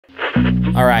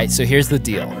Alright, so here's the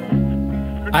deal.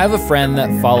 I have a friend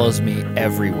that follows me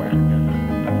everywhere,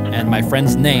 and my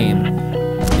friend's name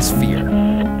is Fear.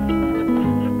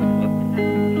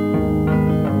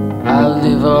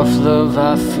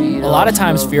 A lot of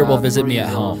times Fear will visit me at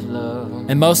home,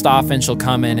 and most often she'll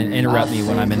come in and interrupt me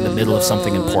when I'm in the middle of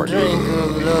something important.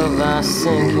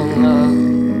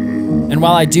 And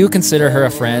while I do consider her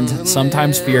a friend,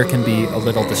 sometimes Fear can be a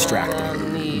little distracting.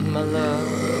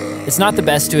 It's not the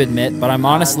best to admit, but I'm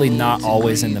honestly not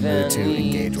always in the mood to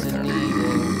engage with her.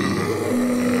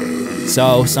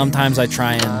 So sometimes I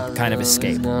try and kind of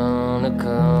escape.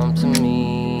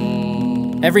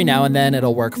 Every now and then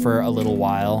it'll work for a little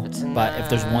while, but if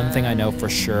there's one thing I know for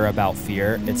sure about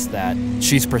Fear, it's that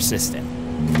she's persistent.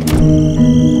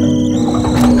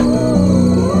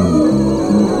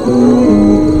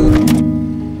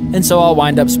 And so I'll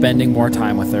wind up spending more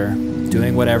time with her,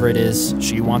 doing whatever it is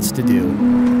she wants to do.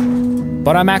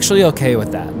 But I'm actually okay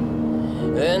with that.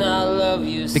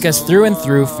 Because through and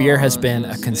through, Fear has been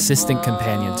a consistent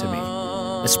companion to me,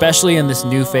 especially in this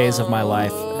new phase of my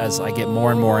life as I get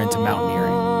more and more into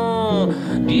mountaineering.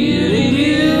 Beauty,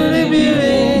 beauty,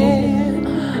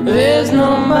 beauty, there's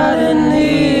nobody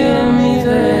near me,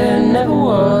 there never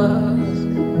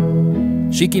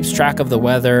was. She keeps track of the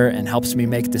weather and helps me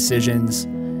make decisions.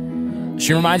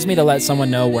 She reminds me to let someone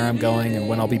know where I'm going and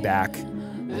when I'll be back.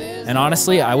 And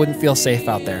honestly, I wouldn't feel safe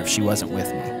out there if she wasn't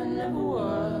with me.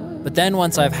 But then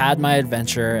once I've had my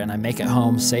adventure and I make it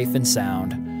home safe and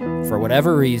sound, for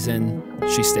whatever reason,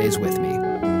 she stays with me.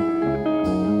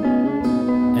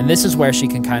 And this is where she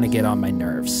can kind of get on my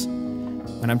nerves.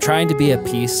 When I'm trying to be at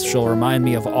peace, she'll remind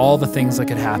me of all the things that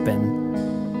could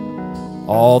happen,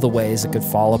 all the ways it could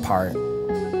fall apart.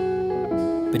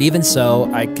 But even so,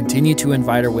 I continue to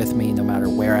invite her with me no matter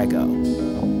where I go.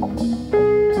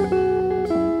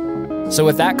 So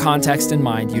with that context in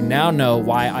mind, you now know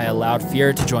why I allowed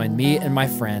Fear to join me and my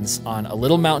friends on a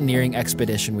little mountaineering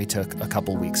expedition we took a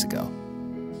couple weeks ago.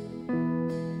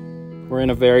 We're in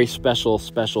a very special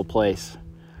place,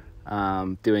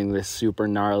 doing this super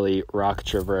gnarly rock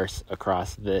traverse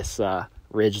across this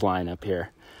ridge line up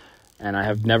here. And I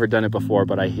have never done it before,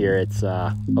 but I hear it's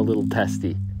a little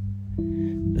testy.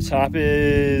 The top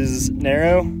is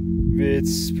narrow,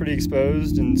 it's pretty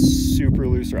exposed, and super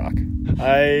loose rock.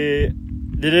 I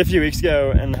did it a few weeks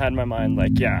ago and had in my mind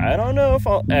like, yeah, I don't know if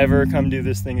I'll ever come do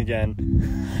this thing again.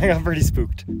 I got pretty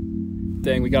spooked.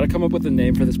 Dang, we gotta come up with a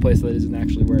name for this place that isn't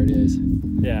actually where it is.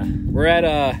 Yeah. We're at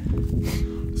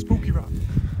Spooky Rock.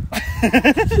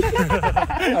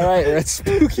 Alright, we're at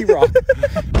Spooky Rock.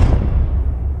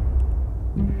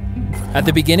 At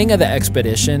the beginning of the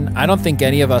expedition, I don't think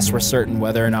any of us were certain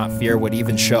whether or not Fear would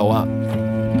even show up.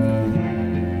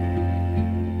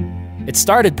 It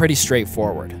started pretty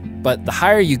straightforward, but the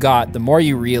higher you got, the more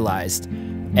you realized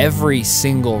every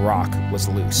single rock was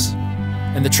loose.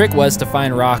 And the trick was to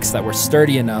find rocks that were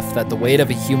sturdy enough that the weight of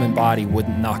a human body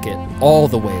wouldn't knock it all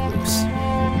the way loose.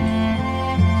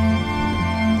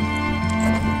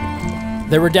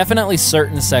 There were definitely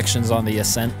certain sections on the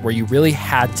ascent where you really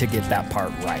had to get that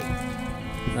part right.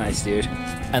 Nice, dude.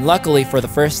 And luckily for the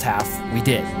first half, we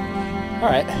did. All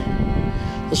right,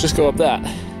 let's just go up that.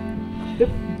 Yep.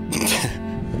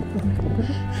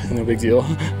 No big deal.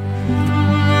 The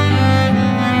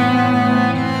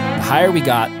higher we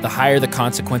got, the higher the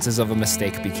consequences of a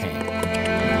mistake became.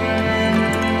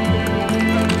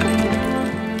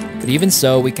 But even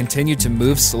so, we continued to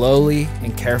move slowly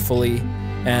and carefully,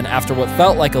 and after what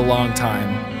felt like a long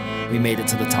time, we made it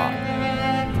to the top.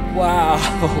 Wow,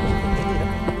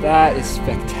 that is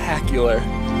spectacular.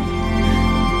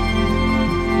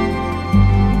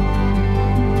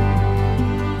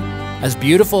 As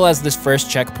beautiful as this first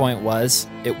checkpoint was,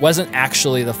 it wasn't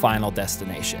actually the final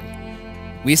destination.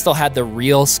 We still had the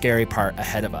real scary part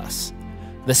ahead of us.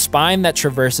 The spine that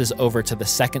traverses over to the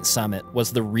second summit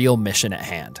was the real mission at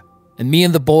hand. And me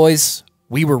and the boys,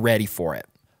 we were ready for it.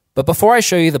 But before I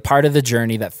show you the part of the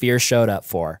journey that Fear showed up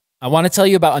for, I want to tell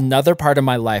you about another part of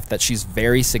my life that she's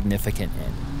very significant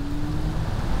in.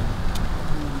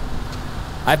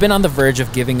 I've been on the verge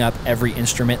of giving up every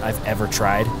instrument I've ever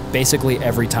tried, basically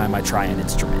every time I try an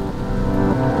instrument.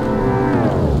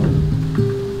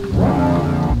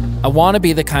 I want to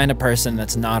be the kind of person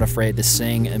that's not afraid to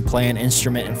sing and play an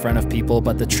instrument in front of people,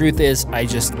 but the truth is, I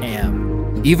just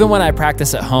am. Even when I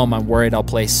practice at home, I'm worried I'll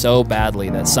play so badly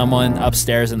that someone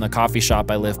upstairs in the coffee shop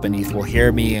I live beneath will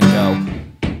hear me and go,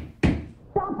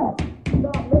 "Stop it!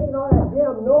 Stop making all that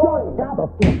damn noise!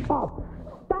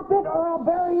 Stop it or I'll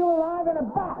bury you alive in a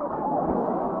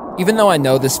box!" Even though I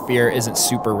know this fear isn't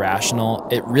super rational,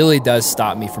 it really does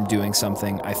stop me from doing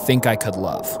something I think I could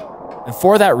love. And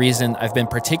for that reason, I've been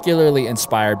particularly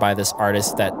inspired by this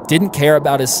artist that didn't care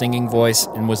about his singing voice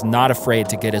and was not afraid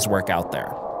to get his work out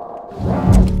there.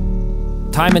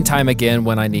 Time and time again,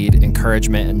 when I need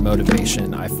encouragement and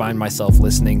motivation, I find myself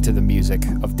listening to the music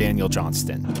of Daniel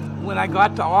Johnston. When I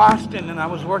got to Austin and I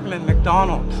was working at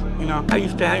McDonald's, I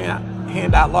used to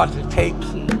hand out lots of tapes,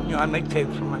 and I'd make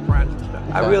tapes for my friends and stuff.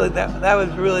 That was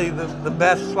really the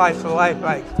best slice of life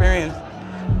I experienced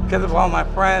because of all my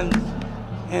friends,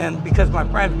 and because my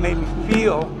friends made me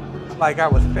feel like I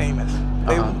was famous.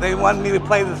 They wanted me to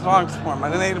play the songs for them. I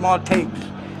made them all tapes.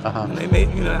 And they made,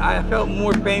 I felt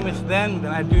more famous then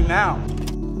than I do now.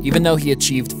 Even though he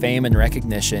achieved fame and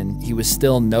recognition, he was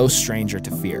still no stranger to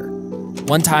fear.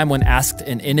 One time when asked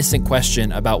an innocent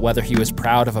question about whether he was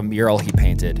proud of a mural he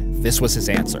painted, this was his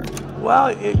answer.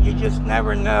 Well, you just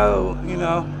never know,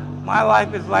 My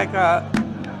life is like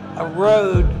a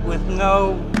road with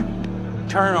no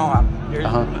turn off.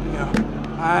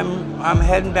 I'm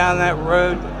heading down that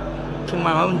road to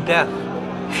my own death.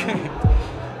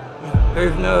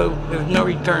 There's no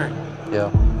return. Yeah.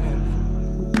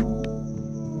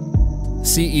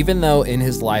 See, even though in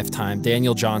his lifetime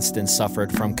Daniel Johnston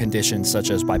suffered from conditions such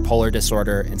as bipolar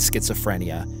disorder and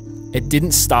schizophrenia, it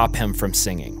didn't stop him from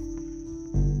singing.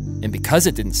 And because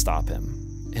it didn't stop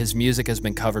him, his music has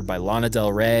been covered by Lana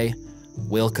Del Rey,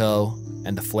 Wilco,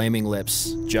 and the Flaming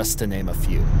Lips, just to name a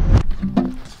few.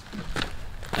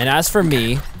 And as for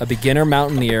me, a beginner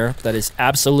mountaineer that is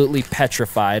absolutely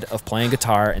petrified of playing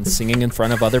guitar and singing in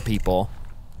front of other people,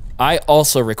 I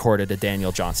also recorded a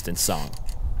Daniel Johnston song.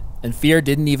 And fear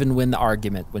didn't even win the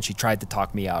argument when she tried to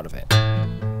talk me out of it.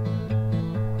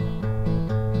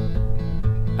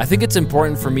 I think it's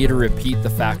important for me to repeat the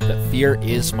fact that fear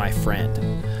is my friend.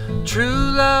 True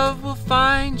love will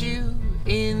find you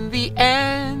in the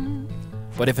end.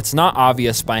 But if it's not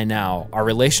obvious by now, our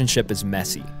relationship is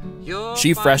messy.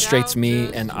 She frustrates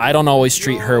me, and I don't always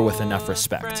treat her with enough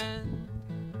respect.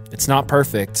 It's not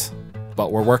perfect,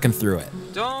 but we're working through it.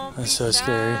 That's so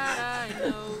scary.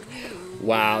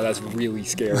 Wow, that's really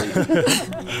scary.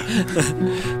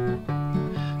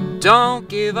 Don't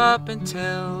give up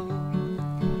until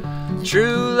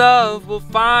true love will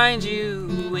find you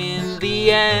in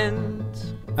the end.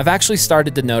 I've actually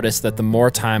started to notice that the more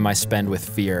time I spend with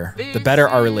fear, the better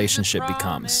our relationship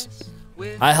becomes.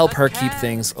 I help her keep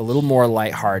things a little more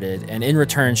lighthearted, and in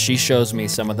return, she shows me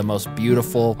some of the most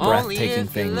beautiful, breathtaking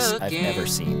things I've ever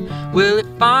seen. Will it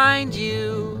find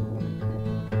you?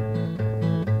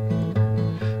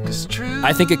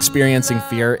 I think experiencing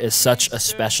fear is such a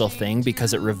special thing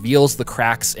because it reveals the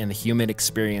cracks in the human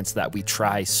experience that we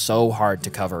try so hard to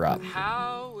cover up.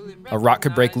 A rock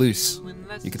could break loose,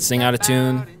 you could sing out of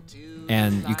tune,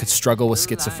 and you could struggle with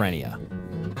schizophrenia.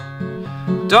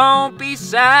 Don't be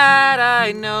sad,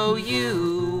 I know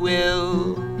you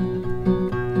will.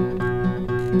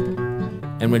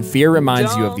 And when fear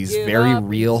reminds you of these very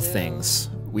real things,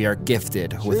 we are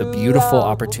gifted with a beautiful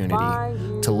opportunity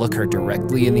to look her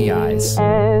directly in the eyes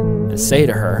and say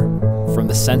to her, from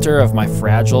the center of my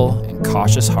fragile and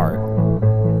cautious heart,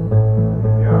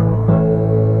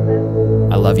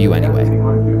 I love you anyway.